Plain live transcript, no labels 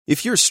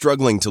If you're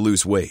struggling to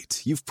lose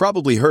weight, you've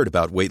probably heard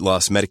about weight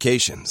loss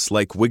medications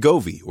like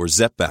Wegovy or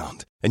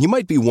Zepbound, and you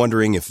might be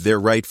wondering if they're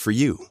right for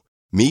you.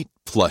 Meet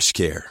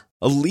PlushCare,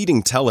 a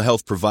leading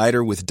telehealth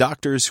provider with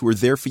doctors who are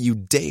there for you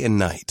day and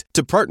night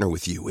to partner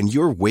with you in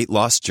your weight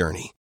loss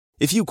journey.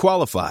 If you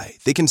qualify,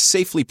 they can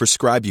safely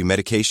prescribe you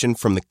medication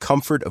from the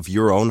comfort of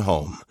your own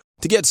home.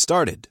 To get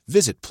started,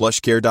 visit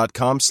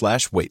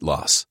plushcare.com/weight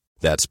loss.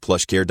 That's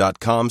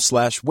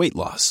plushcare.com/weight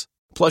loss.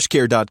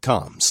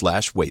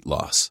 plushcare.com/weight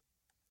loss.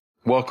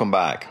 Welcome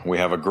back. We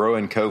have a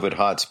growing COVID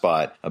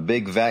hotspot, a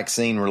big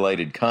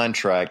vaccine-related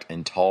contract,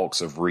 and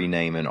talks of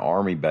renaming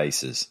Army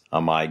bases.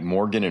 I'm Mike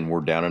Morgan, and we're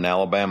down in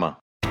Alabama.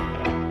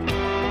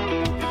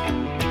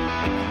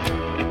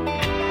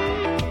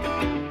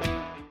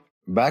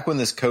 Back when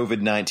this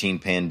COVID-19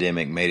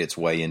 pandemic made its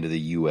way into the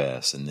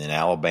U.S. and then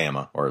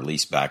Alabama, or at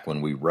least back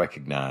when we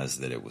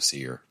recognized that it was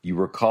here, you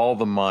recall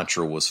the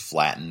mantra was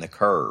flatten the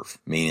curve,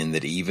 meaning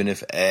that even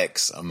if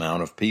X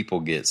amount of people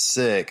get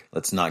sick,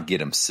 let's not get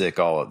them sick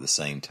all at the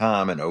same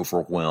time and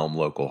overwhelm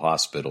local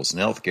hospitals and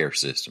healthcare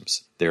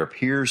systems. There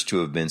appears to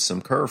have been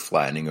some curve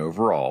flattening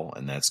overall,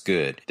 and that's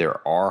good.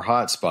 There are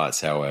hot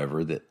spots,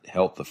 however, that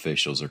health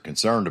officials are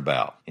concerned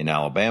about. In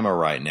Alabama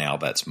right now,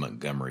 that's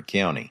Montgomery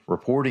County.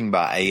 Reporting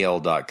by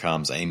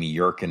AL.com's Amy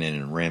Yerkinen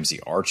and Ramsey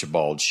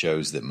Archibald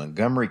shows that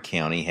Montgomery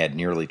County had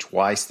nearly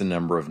twice the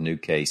number of new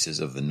cases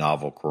of the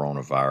novel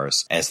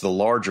coronavirus as the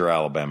larger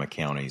Alabama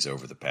counties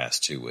over the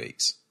past 2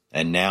 weeks.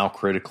 And now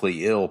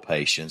critically ill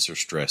patients are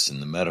stressing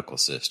the medical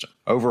system.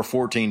 Over a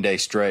 14-day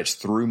stretch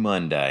through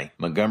Monday,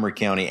 Montgomery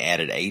County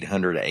added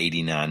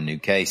 889 new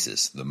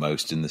cases, the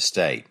most in the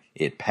state.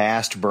 It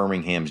passed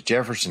Birmingham's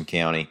Jefferson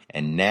County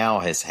and now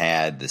has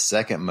had the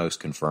second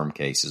most confirmed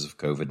cases of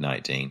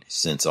COVID-19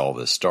 since all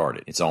this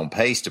started. It's on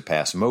pace to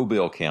pass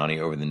Mobile County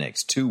over the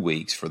next 2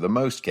 weeks for the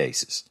most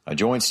cases. A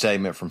joint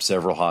statement from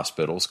several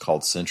hospitals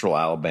called Central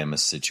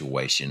Alabama's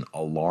situation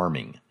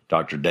alarming.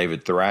 Dr.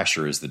 David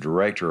Thrasher is the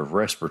director of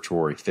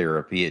respiratory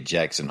therapy at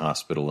Jackson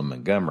Hospital in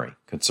Montgomery.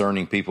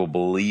 Concerning people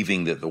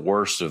believing that the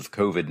worst of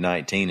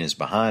COVID-19 is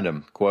behind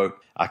them, quote,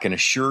 I can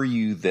assure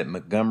you that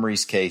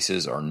Montgomery's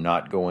cases are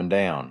not going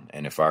down,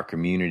 and if our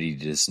community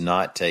does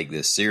not take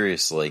this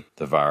seriously,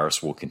 the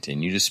virus will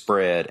continue to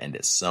spread, and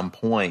at some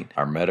point,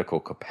 our medical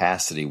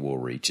capacity will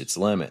reach its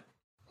limit.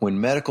 When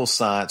medical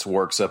science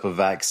works up a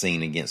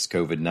vaccine against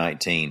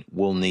COVID-19,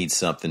 we'll need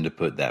something to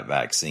put that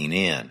vaccine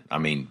in.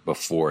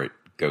 Before it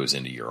goes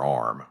into your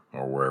arm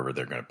or wherever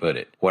they're going to put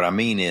it. What I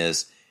mean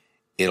is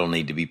it'll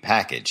need to be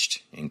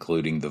packaged,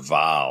 including the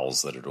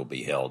vials that it'll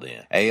be held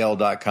in.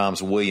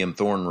 AL.com's William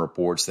Thornton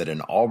reports that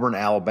an Auburn,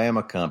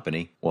 Alabama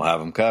company will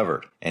have them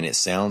covered, and it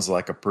sounds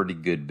like a pretty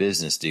good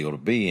business deal to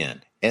be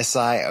in.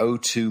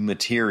 SiO2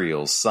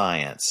 Materials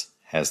Science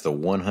has the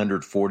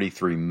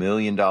 $143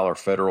 million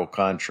federal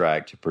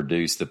contract to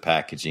produce the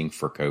packaging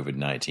for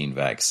COVID-19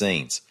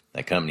 vaccines.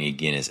 That company,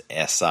 again, is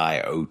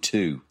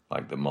SiO2,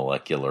 like the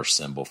molecular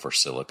symbol for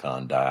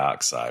silicon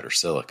dioxide or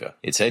silica.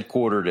 It's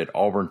headquartered at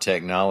Auburn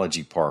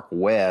Technology Park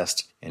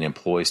West and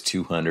employs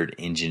 200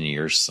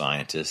 engineers,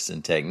 scientists,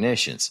 and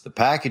technicians. The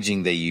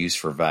packaging they use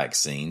for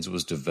vaccines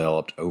was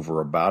developed over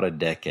about a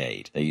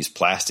decade. They use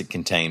plastic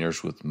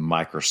containers with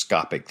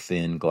microscopic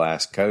thin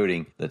glass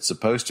coating that's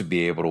supposed to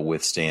be able to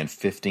withstand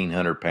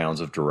 1,500 pounds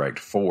of direct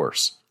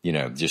force.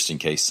 Just in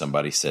case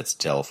somebody sets a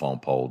telephone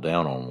pole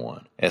down on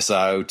one.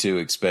 SiO2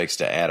 expects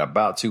to add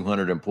about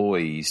 200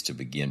 employees to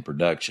begin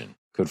production.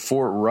 Could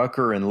Fort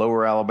Rucker in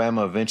Lower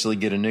Alabama eventually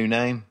get a new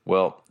name?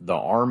 Well, the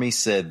Army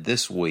said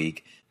this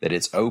week that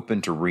it's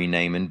open to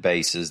renaming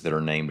bases that are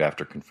named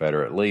after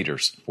Confederate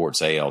leaders, reports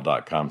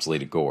AL.com's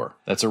Lita Gore.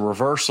 That's a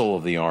reversal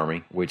of the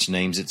Army, which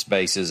names its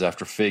bases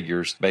after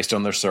figures based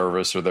on their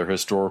service or their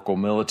historical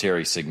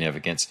military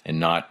significance and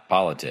not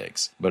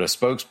politics. But a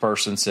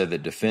spokesperson said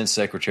that Defense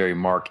Secretary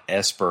Mark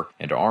Esper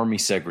and Army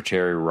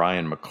Secretary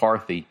Ryan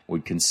McCarthy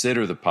would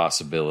consider the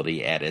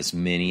possibility at as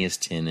many as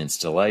 10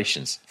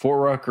 installations. Fort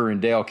Rucker in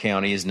Dale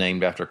County is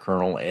named after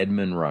Colonel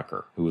Edmund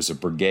Rucker, who was a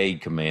brigade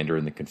commander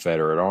in the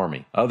Confederate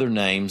Army. Other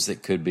names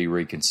that could be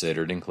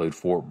reconsidered include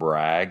Fort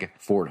Bragg,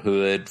 Fort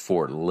Hood,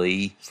 Fort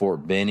Lee,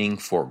 Fort Benning,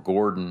 Fort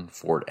Gordon,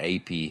 Fort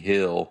A.P.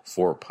 Hill,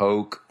 Fort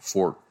Polk,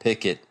 Fort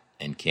Pickett,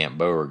 and Camp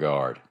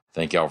Beauregard.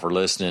 Thank y'all for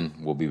listening.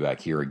 We'll be back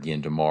here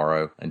again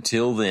tomorrow.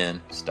 Until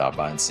then, stop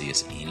by and see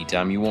us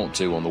anytime you want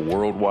to on the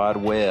World Wide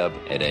Web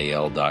at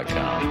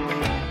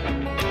AL.com.